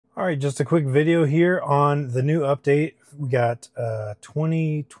All right, just a quick video here on the new update. We got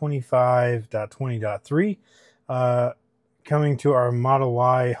 2025.20.3 coming to our Model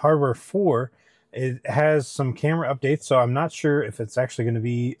Y hardware 4. It has some camera updates, so I'm not sure if it's actually going to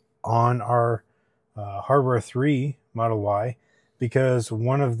be on our hardware 3 Model Y, because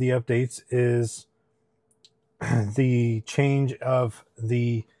one of the updates is the change of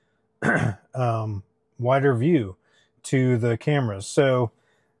the wider view to the cameras. So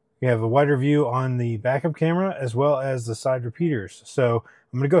we have a wider view on the backup camera as well as the side repeaters. So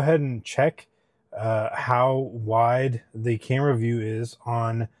I'm going to go ahead and check how wide the camera view is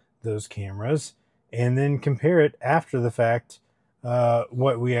on those cameras, and then compare it after the fact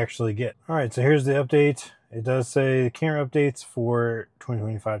what we actually get. All right, so here's the update. It does say the camera updates for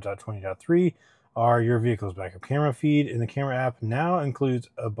 2025.20.3 are your vehicle's backup camera feed in the camera app now includes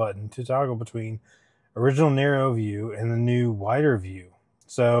a button to toggle between original narrow view and the new wider view.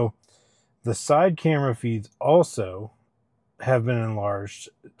 So the side camera feeds also have been enlarged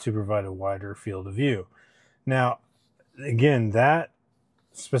to provide a wider field of view. Now, again, that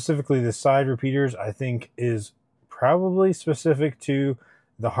specifically the side repeaters, I think, is probably specific to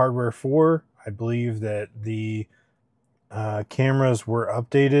the hardware 4. I believe that the cameras were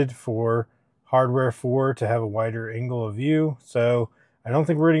updated for hardware 4 to have a wider angle of view. So I don't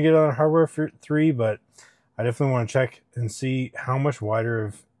think we're going to get on hardware 3, but I definitely want to check and see how much wider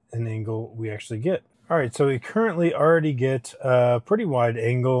of an angle we actually get. All right, so we currently already get a pretty wide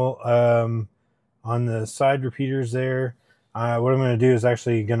angle on the side repeaters there. What I'm going to do is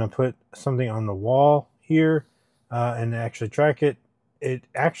actually going to put something on the wall here and actually track it. It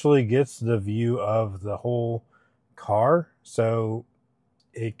actually gets the view of the whole car, so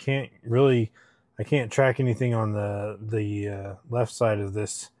it can't really, I can't track anything on the left side of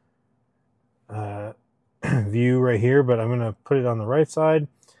this view right here, but I'm going to put it on the right side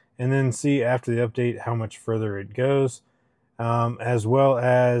and then see after the update how much further it goes, as well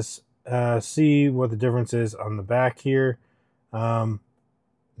as see what the difference is on the back here.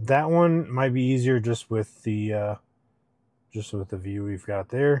 That one might be easier just with the view we've got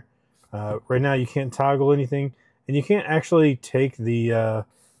there. Right now you can't toggle anything, and you can't actually take the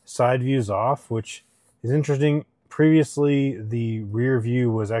side views off, which is interesting. Previously, the rear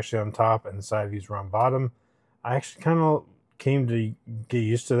view was actually on top and the side views were on bottom. I actually kind of came to get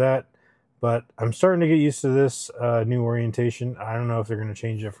used to that, but I'm starting to get used to this new orientation. I don't know if they're going to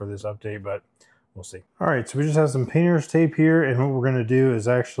change it for this update, but we'll see. All right, so we just have some painter's tape here, and what we're going to do is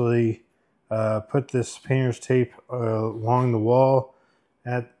actually put this painter's tape along the wall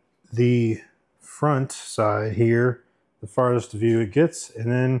at the front side here, the farthest view it gets, and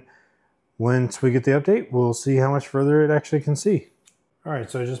then once we get the update, we'll see how much further it actually can see. All right,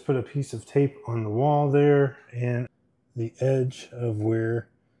 so I just put a piece of tape on the wall there and the edge of where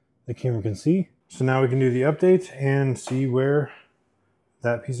the camera can see. So now we can do the update and see where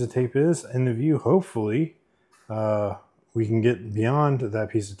that piece of tape is in the view. Hopefully we can get beyond that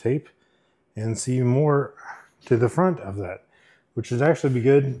piece of tape and see more to the front of that, which would actually be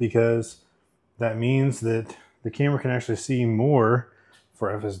good because that means that the camera can actually see more for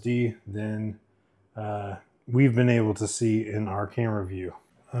FSD than we've been able to see in our camera view.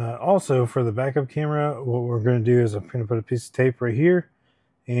 Also, for the backup camera, what we're going to do is I'm going to put a piece of tape right here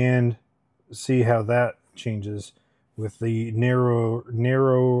and see how that changes with the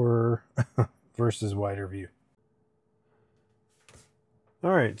narrower versus wider view.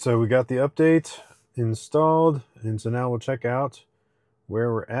 All right, so we got the update installed, and so now we'll check out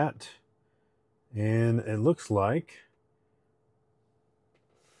where we're at. And it looks like,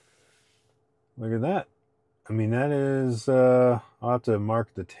 look at that. I mean, that is, I'll have to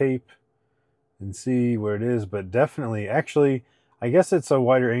mark the tape and see where it is, but definitely, actually, I guess it's a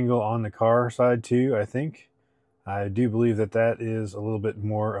wider angle on the car side too, I think. I do believe that that is a little bit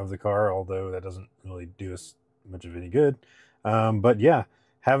more of the car, although that doesn't really do us much of any good. But yeah,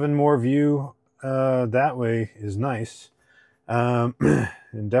 having more view that way is nice. And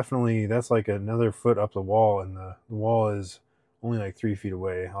definitely that's like another foot up the wall, and the wall is only like 3 feet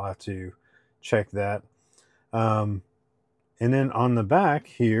away. I'll have to check that. And then on the back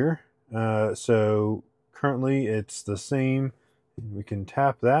here, so currently it's the same. We can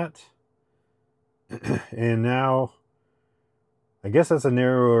tap that. And now I guess that's a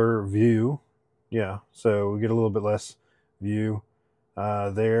narrower view. Yeah, so we get a little bit less view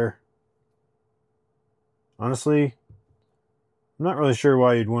there. Honestly, I'm not really sure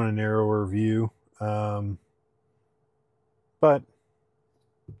why you'd want a narrower view, but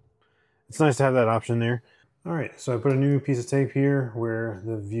it's nice to have that option there. All right, so I put a new piece of tape here where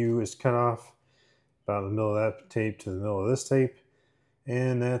the view is cut off about the middle of that tape to the middle of this tape.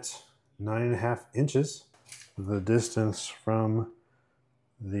 and that's 9.5 inches. The distance from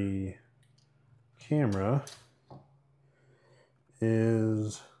the camera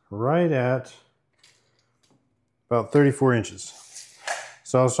is right at about 34 inches.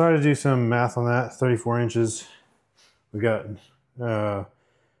 So I'll try to do some math on that. 34 inches. We got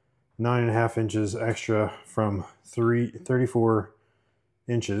 9.5 inches extra from 34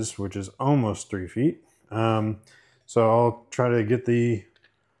 inches, which is almost 3 feet. So I'll try to get the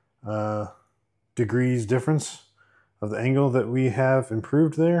degrees difference of the angle that we have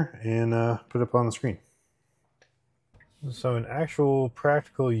improved there and put it up on the screen. So in actual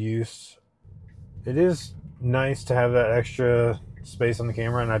practical use, it is nice to have that extra space on the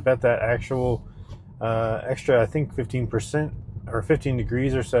camera, and I bet that actual extra, I think 15% or 15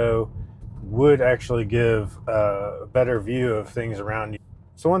 degrees or so would actually give a better view of things around you.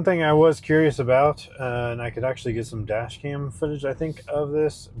 So one thing I was curious about, and I could actually get some dash cam footage, I think, of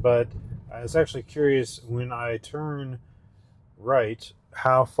this, but I was actually curious when I turn right,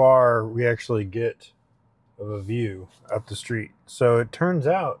 how far we actually get of a view up the street. So it turns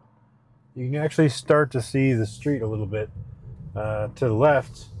out you can actually start to see the street a little bit to the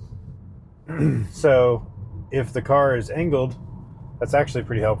left. So if the car is angled, that's actually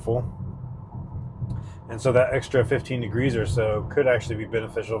pretty helpful. And so that extra 15 degrees or so could actually be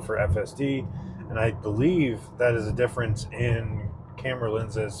beneficial for FSD. And I believe that is a difference in camera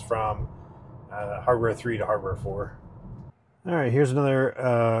lenses from hardware 3 to hardware 4. All right, here's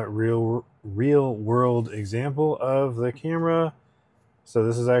another real world example of the camera. So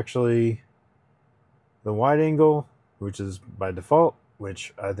this is actually the wide angle, which is by default,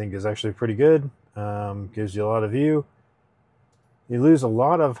 which I think is actually pretty good. Gives you a lot of view. You lose a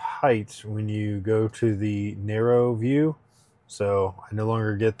lot of height when you go to the narrow view. So I no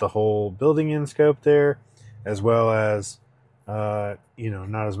longer get the whole building in scope there, as well as,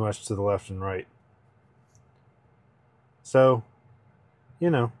 not as much to the left and right. So,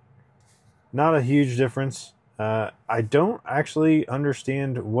 not a huge difference. I don't actually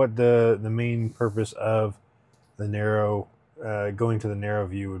understand what the main purpose of the narrow, going to the narrow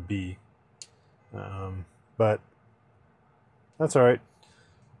view would be. But that's all right.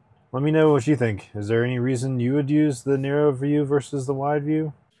 Let me know what you think. Is there any reason you would use the narrow view versus the wide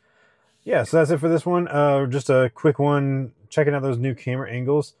view? Yeah, so that's it for this one. Just a quick one, checking out those new camera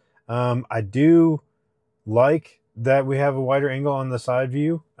angles. I do like that we have a wider angle on the side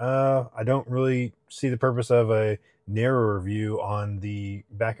view. I don't really see the purpose of a narrower view on the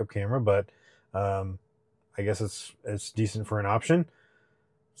backup camera, but I guess it's decent for an option.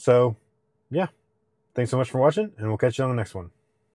 So yeah, thanks so much for watching, and we'll catch you on the next one.